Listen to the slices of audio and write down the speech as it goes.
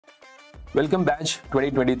Welcome batch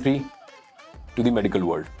 2023 to the medical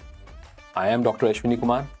world. I am Dr. Ashwani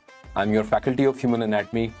Kumar. I am your faculty of human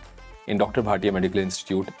anatomy in Dr. Bhatia Medical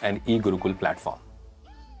Institute and eGurukul platform.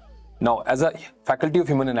 Now, as a faculty of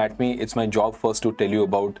human anatomy, it's my job first to tell you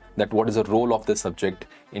about that what is the role of this subject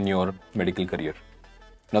in your medical career.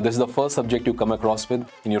 Now, this is the first subject you come across with.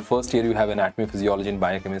 In your first year, you have anatomy, physiology, and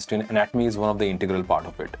biochemistry, and anatomy is one of the integral part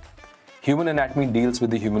of it. Human anatomy deals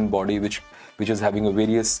with the human body, which is having a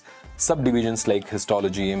various subdivisions like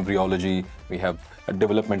histology, embryology. We have a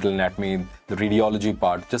developmental anatomy, the radiology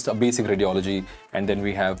part, just a basic radiology, and then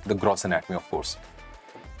we have the gross anatomy, of course.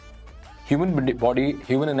 Human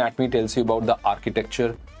anatomy tells you about the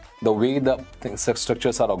architecture, the way the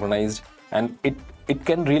structures are organized, and it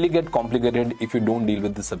can really get complicated if you don't deal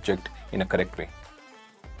with the subject in a correct way.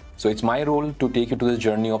 So it's my role to take you to the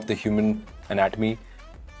journey of the human anatomy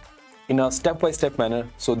in a step-by-step manner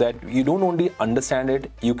so that you don't only understand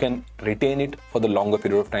it, you can retain it for the longer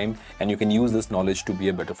period of time and you can use this knowledge to be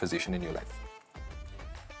a better physician in your life.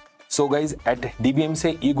 So guys, at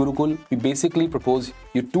DBMCI eGurukul, we basically propose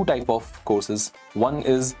you two type of courses. One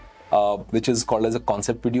is which is called as a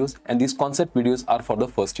concept videos, and these concept videos are for the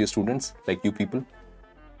first year students like you people.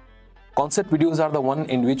 Concept videos are the one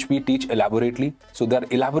in which we teach elaborately. So they are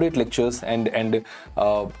elaborate lectures and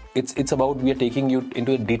it's about we are taking you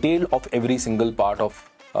into the detail of every single part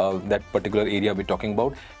of that particular area we're talking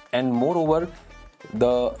about. And moreover,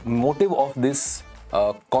 the motive of this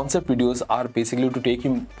concept videos are basically to take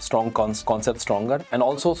you concepts stronger, and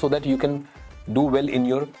also so that you can do well in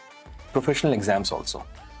your professional exams also.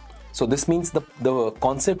 So this means the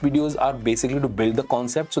concept videos are basically to build the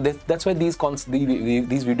concept. So that's why these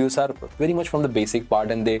videos are very much from the basic part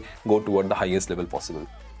and they go toward the highest level possible.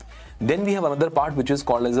 Then we have another part which is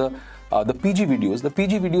called as the PG videos. The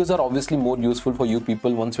PG videos are obviously more useful for you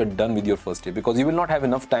people once you're done with your first year, because you will not have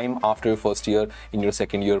enough time after your first year, in your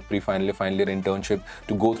second year, pre-final, final year internship,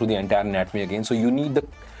 to go through the entire anatomy again. So you need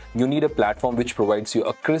a platform which provides you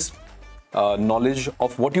a crisp knowledge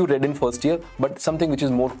of what you read in first year, but something which is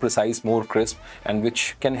more precise, more crisp, and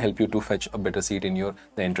which can help you to fetch a better seat in the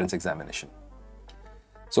entrance examination.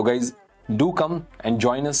 So guys, do come and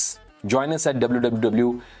join us at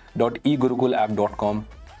www.egurukulapp.com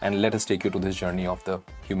and let us take you to this journey of the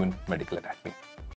human medical anatomy.